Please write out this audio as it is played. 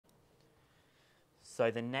So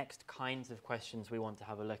the next kinds of questions we want to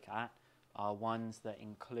have a look at are ones that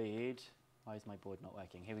include, why is my board not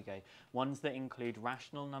working? Here we go. Ones that include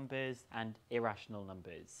rational numbers and irrational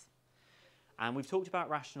numbers. And we've talked about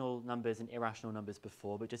rational numbers and irrational numbers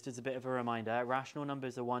before, but just as a bit of a reminder, rational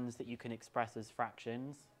numbers are ones that you can express as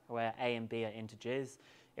fractions, where a and b are integers.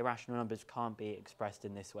 Irrational numbers can't be expressed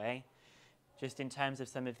in this way. Just in terms of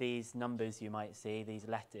some of these numbers you might see, these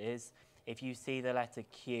letters, if you see the letter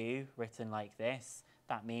Q written like this,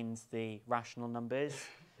 that means the rational numbers.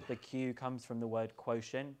 The Q comes from the word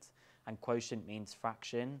quotient, and quotient means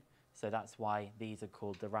fraction. So that's why these are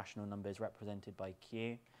called the rational numbers represented by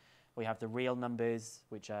Q. We have the real numbers,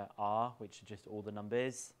 which are R, which are just all the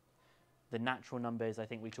numbers. The natural numbers, I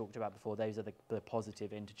think we talked about before, those are the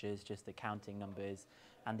positive integers, just the counting numbers.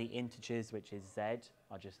 And the integers, which is Z,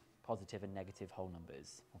 are just positive and negative whole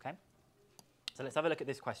numbers. Okay? So let's have a look at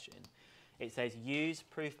this question. It says, use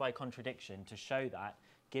proof by contradiction to show that,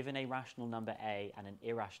 given a rational number A and an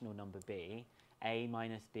irrational number B, A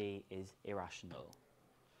minus B is irrational.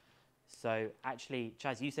 So actually,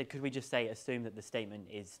 Chaz, you said, could we just say, assume that the statement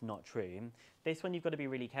is not true? This one you've got to be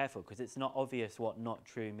really careful because it's not obvious what not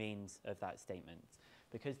true means of that statement.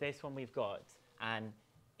 Because this one we've got an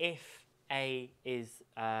if A is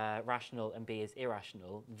rational and B is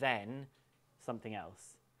irrational, then something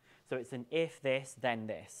else. So it's an if this, then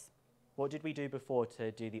this. What did we do before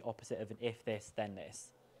to do the opposite of an if this, then this?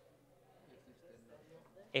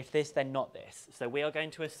 If this, then not this. So we are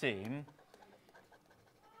going to assume,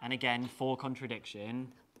 and again, for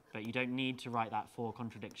contradiction, but you don't need to write that for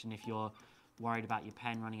contradiction if you're worried about your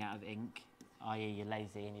pen running out of ink, i.e. you're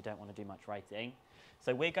lazy and you don't want to do much writing.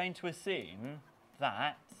 So we're going to assume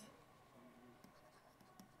that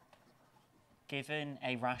given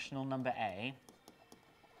a rational number A,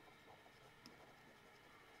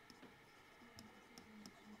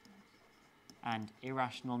 and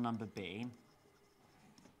irrational number B,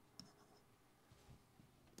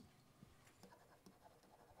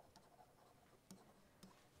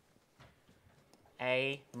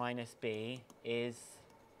 A minus B is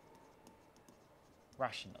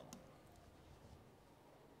rational.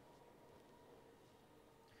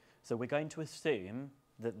 So we're going to assume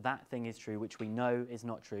that that thing is true, which we know is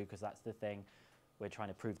not true because that's the thing we're trying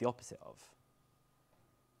to prove the opposite of.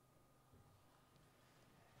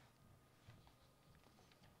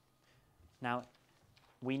 Now,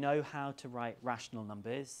 we know how to write rational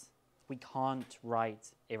numbers. We can't write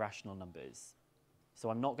irrational numbers. So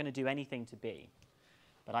I'm not going to do anything to B.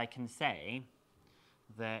 But I can say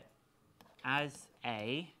that as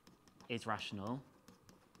A is rational,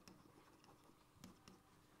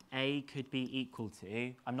 A could be equal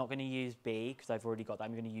to, I'm not going to use B because I've already got that.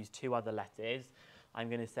 I'm going to use two other letters. I'm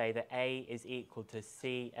going to say that A is equal to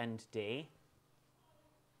C and D.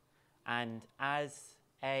 And as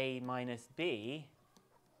A minus B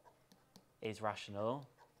is rational,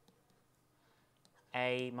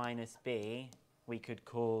 A minus B we could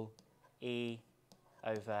call E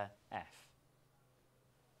over F.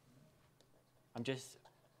 I'm just,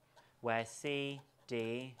 where C,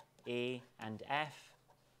 D, E, and F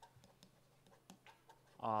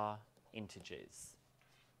are integers.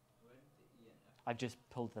 I've just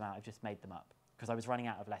pulled them out, I've just made them up, because I was running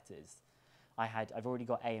out of letters. I've already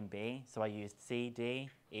got A and B, so I used C, D,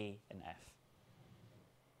 E, and F.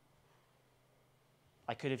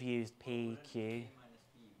 I could have used P, Q.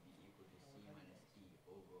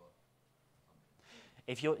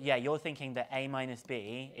 If you're thinking that A minus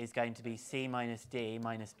B is going to be C minus D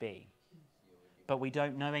minus B. But we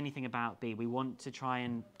don't know anything about B. We want to try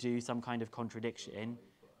and do some kind of contradiction.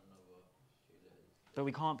 But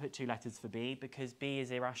we can't put two letters for B because B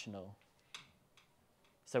is irrational.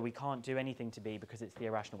 So we can't do anything to B because it's the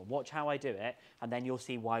irrational one. Watch how I do it, and then you'll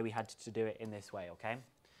see why we had to do it in this way, okay?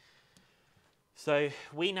 So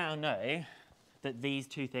we now know that these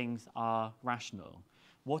two things are rational.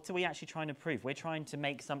 What are we actually trying to prove? We're trying to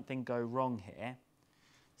make something go wrong here.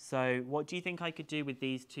 So what do you think I could do with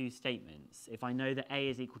these two statements if I know that A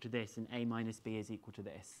is equal to this and A minus B is equal to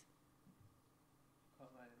this?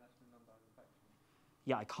 Can't write a rational number as a fraction.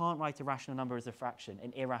 Yeah, I can't write a rational number as a fraction,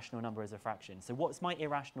 an irrational number as a fraction. So what's my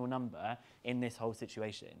irrational number in this whole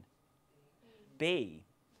situation? B.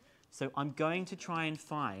 So I'm going to try and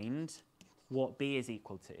find what B is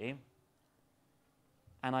equal to.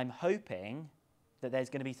 And I'm hoping that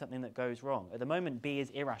there's going to be something that goes wrong. At the moment, B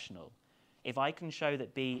is irrational. If I can show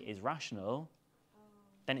that B is rational,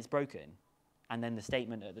 then it's broken. And then the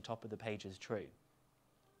statement at the top of the page is true.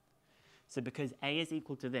 So because A is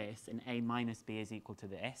equal to this and A minus B is equal to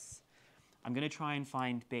this, I'm going to try and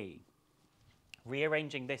find B.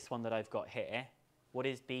 Rearranging this one that I've got here, what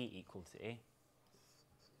is B equal to?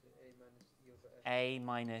 a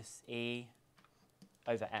minus e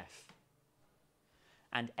over f.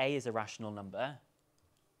 And a is a rational number,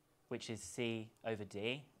 which is c over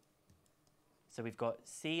d. So we've got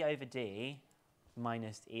c over d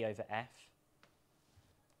minus e over f.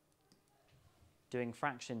 Doing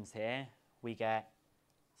fractions here, we get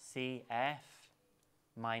cf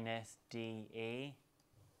minus de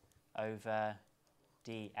over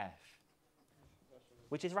df,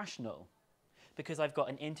 which is rational, because I've got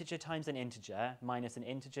an integer times an integer minus an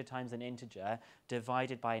integer times an integer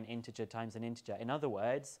divided by an integer times an integer. In other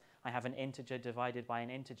words, I have an integer divided by an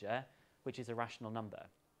integer, which is a rational number,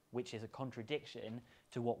 which is a contradiction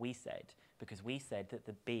to what we said, because we said that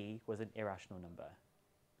the b was an irrational number.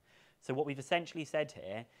 So what we've essentially said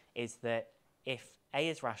here is that if a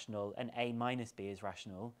is rational and a minus b is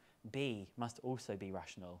rational, b must also be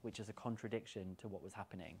rational, which is a contradiction to what was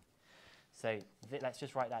happening. So let's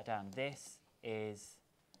just write that down. This is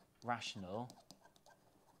rational.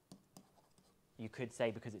 You could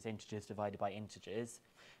say because it's integers divided by integers.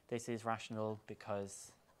 This is rational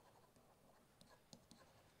because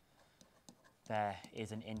there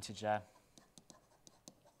is an integer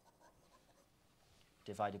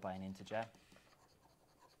divided by an integer.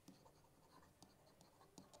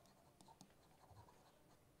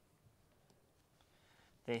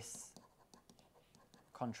 This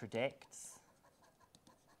contradicts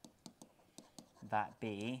that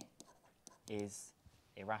b is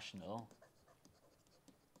irrational.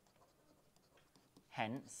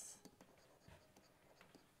 Hence,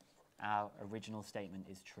 our original statement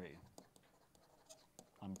is true.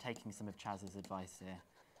 I'm taking some of Chaz's advice here,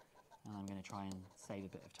 and I'm going to try and save a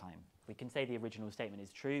bit of time. We can say the original statement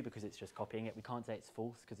is true because it's just copying it. We can't say it's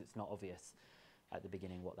false because it's not obvious at the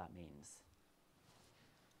beginning what that means.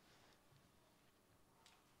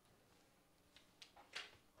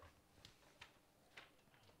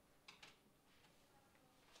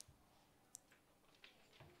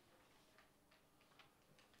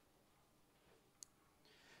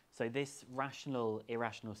 So this rational,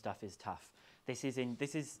 irrational stuff is tough. This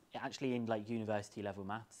is actually in like university level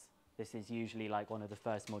maths. This is usually like one of the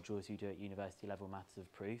first modules you do at university level maths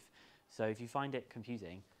of proof. So if you find it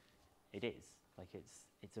confusing, it is. Like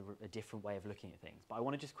it's a different way of looking at things. But I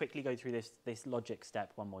want to just quickly go through this logic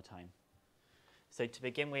step one more time. So to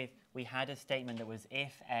begin with, we had a statement that was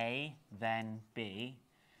if A, then B.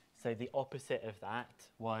 So the opposite of that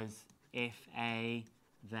was if A,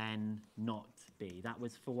 then not B. That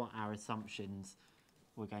was for what our assumptions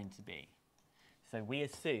were going to be. So we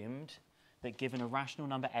assumed that given a rational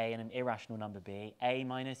number A and an irrational number B, A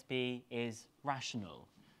minus B is rational.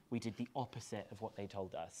 We did the opposite of what they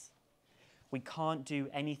told us. We can't do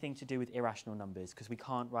anything to do with irrational numbers because we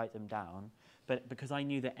can't write them down. But because I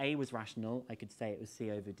knew that A was rational, I could say it was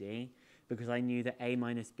C over D. Because I knew that A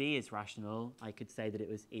minus B is rational, I could say that it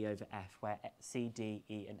was E over F, where C, D,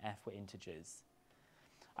 E, and F were integers.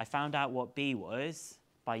 I found out what B was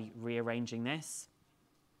by rearranging this.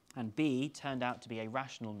 And B turned out to be a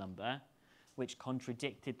rational number, which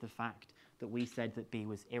contradicted the fact that we said that B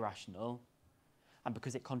was irrational. And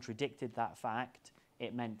because it contradicted that fact,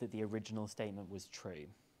 it meant that the original statement was true.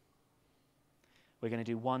 We're going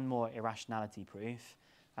to do one more irrationality proof,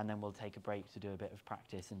 and then we'll take a break to do a bit of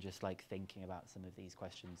practice and just like thinking about some of these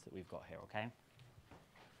questions that we've got here, okay?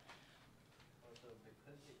 Also,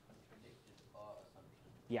 because it contradicted our assumption.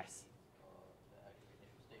 Yes. The actual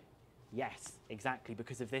initial statement. Yes, exactly,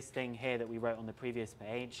 because of this thing here that we wrote on the previous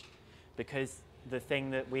page, because the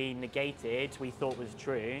thing that we negated we thought was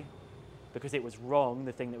true, because it was wrong,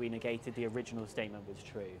 the thing that we negated, the original statement was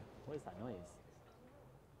true. What is that noise?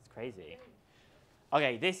 It's crazy.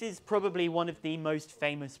 Okay, this is probably one of the most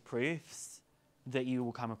famous proofs that you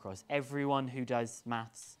will come across. Everyone who does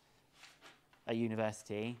maths at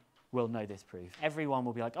university will know this proof. Everyone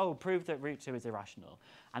will be like, oh, prove that root 2 is irrational.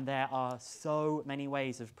 And there are so many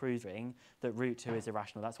ways of proving that root 2 is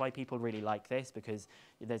irrational. That's why people really like this, because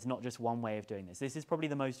there's not just one way of doing this. This is probably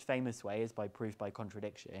the most famous way, is by proof by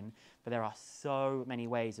contradiction. But there are so many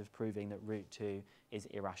ways of proving that root 2 is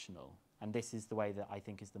irrational. And this is the way that I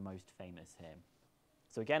think is the most famous here.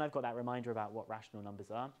 So again, I've got that reminder about what rational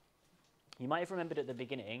numbers are. You might have remembered at the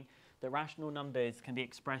beginning that rational numbers can be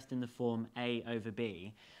expressed in the form A over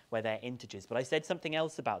B, where they're integers. But I said something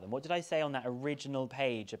else about them. What did I say on that original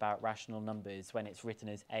page about rational numbers when it's written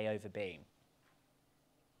as A over B?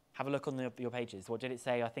 Have a look on your pages. What did it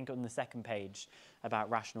say, I think, on the second page about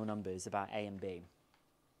rational numbers, about A and B?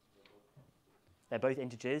 They're both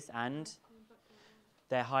integers, and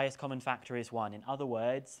their highest common factor is 1. In other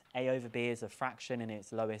words, A over B is a fraction in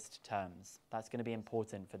its lowest terms. That's going to be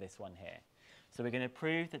important for this one here. So we're going to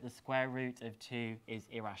prove that the square root of 2 is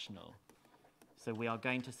irrational. So we are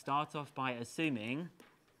going to start off by assuming,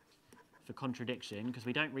 for contradiction, because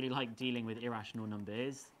we don't really like dealing with irrational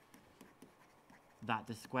numbers, that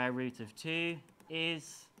the square root of 2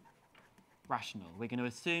 is rational. We're going to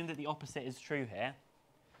assume that the opposite is true here,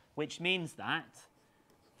 which means that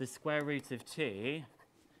the square root of 2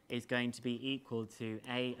 is going to be equal to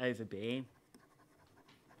a over b,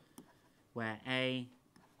 where a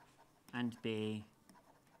and b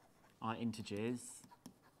are integers,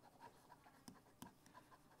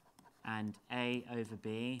 and a over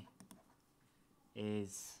b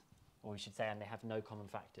is, or we should say, and they have no common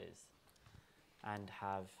factors, and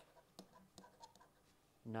have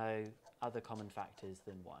no other common factors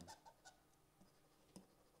than 1.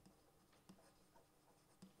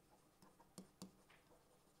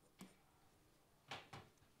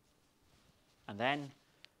 And then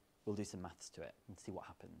we'll do some maths to it and see what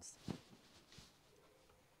happens.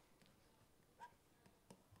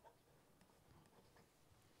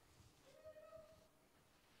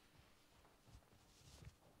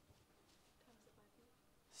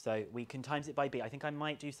 So we can times it by b. I think I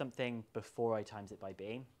might do something before I times it by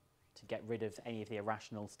b to get rid of any of the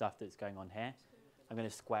irrational stuff that's going on here. I'm going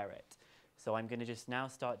to square it. So I'm going to just now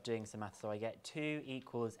start doing some maths. So I get 2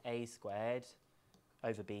 equals a squared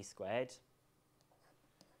over b squared.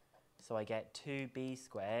 So I get 2b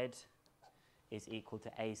squared is equal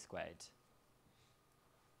to a squared.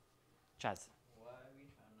 Chaz? Why are we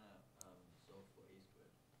trying to solve for a squared?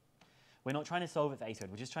 We're not trying to solve it for a squared.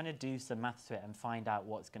 We're just trying to do some maths to it and find out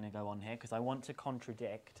what's going to go on here, because I want to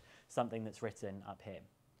contradict something that's written up here.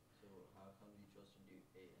 So how come you chose to do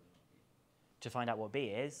a and not b? To find out what b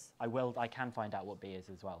is, I can find out what b is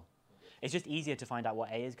as well. Okay. It's just easier to find out what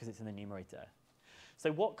a is because it's in the numerator.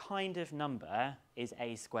 So what kind of number is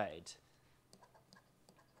a squared?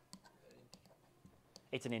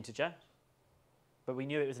 It's an integer. But we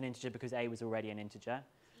knew it was an integer because a was already an integer.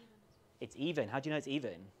 It's even. How do you know it's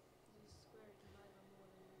even?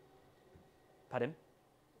 Pardon?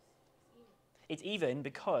 It's even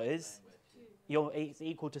because it's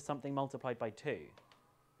equal to something multiplied by 2.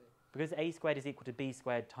 Because a squared is equal to b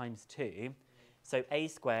squared times 2, so a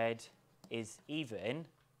squared is even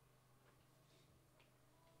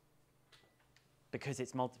because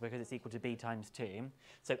it's equal to b times 2.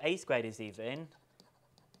 So a squared is even,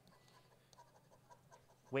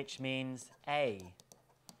 which means a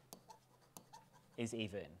is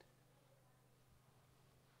even.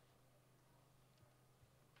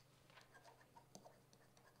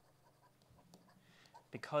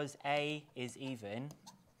 Because a is even,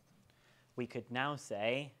 we could now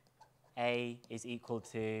say a is equal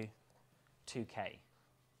to 2k.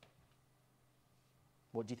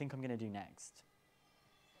 What do you think I'm going to do next?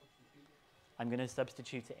 I'm going to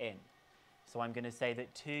substitute it in. So I'm going to say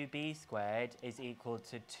that 2b squared is equal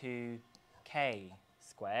to 2k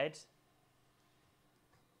squared.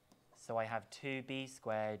 So I have 2b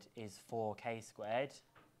squared is 4k squared.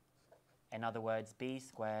 In other words, b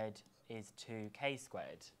squared is 2k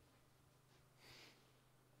squared.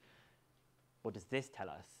 What does this tell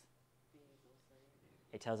us?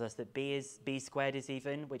 It tells us that b squared is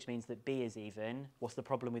even, which means that b is even. What's the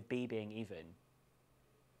problem with b being even?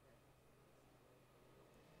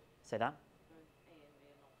 Say that?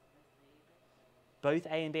 Both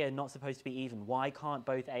a and b are not supposed to be even. Why can't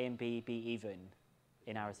both a and b be even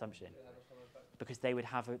in our assumption? Because they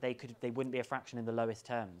wouldn't be a fraction in the lowest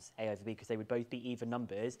terms, a over b, because they would both be even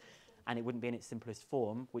numbers, and it wouldn't be in its simplest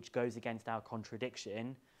form, which goes against our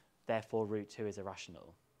contradiction. Therefore, root 2 is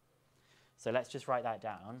irrational. So let's just write that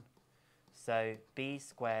down. So b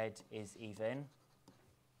squared is even,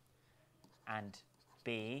 and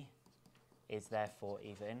b is therefore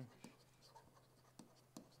even.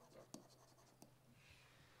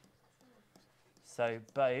 So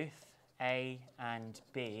both a and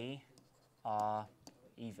b are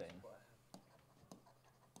even,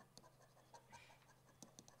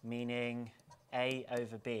 meaning a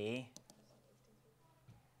over b,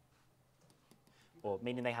 or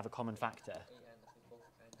meaning they have a common factor.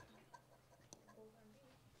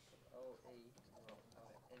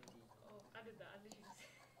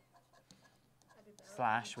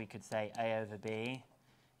 Slash, we could say a over b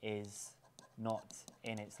is not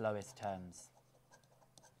in its lowest terms.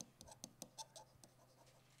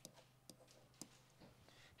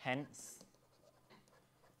 Hence,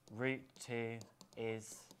 root 2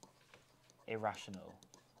 is irrational.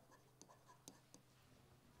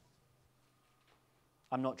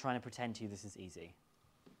 I'm not trying to pretend to you this is easy.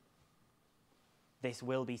 This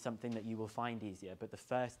will be something that you will find easier, but the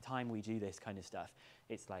first time we do this kind of stuff,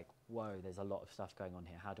 it's like, whoa, there's a lot of stuff going on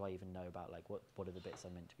here. How do I even know about, like, what are the bits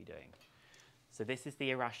I'm meant to be doing? So this is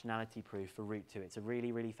the irrationality proof for root 2. It's a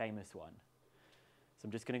really, really famous one. So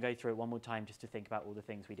I'm just going to go through it one more time just to think about all the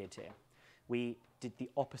things we did here. We did the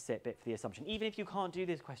opposite bit for the assumption. Even if you can't do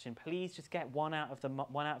this question, please just get one out of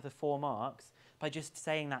the 4 marks by just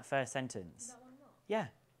saying that first sentence. Is that one mark? Yeah,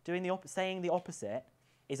 saying the opposite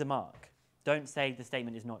is a mark. Don't say the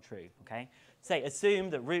statement is not true, okay? Say, assume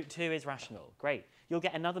that root 2 is rational. Great. You'll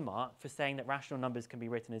get another mark for saying that rational numbers can be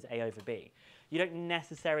written as a over b. You don't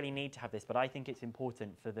necessarily need to have this, but I think it's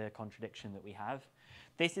important for the contradiction that we have.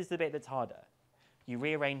 This is the bit that's harder. You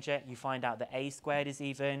rearrange it, you find out that a squared is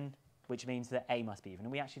even, which means that a must be even.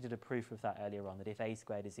 And we actually did a proof of that earlier on, that if a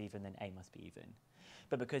squared is even, then a must be even.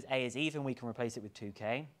 But because a is even, we can replace it with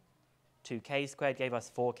 2k. 2k squared gave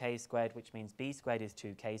us 4k squared, which means b squared is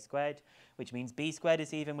 2k squared, which means b squared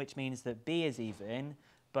is even, which means that b is even.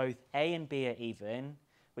 Both a and b are even,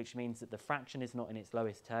 which means that the fraction is not in its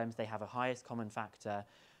lowest terms. They have a highest common factor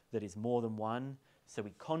that is more than 1. So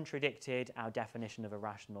we contradicted our definition of a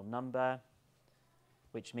rational number,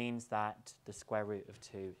 which means that the square root of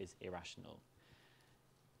 2 is irrational.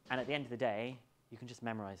 And at the end of the day, you can just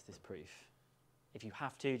memorize this proof. If you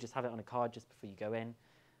have to, just have it on a card just before you go in.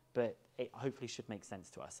 But it hopefully should make sense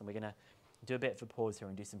to us. And we're going to do a bit of a pause here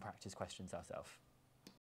and do some practice questions ourselves.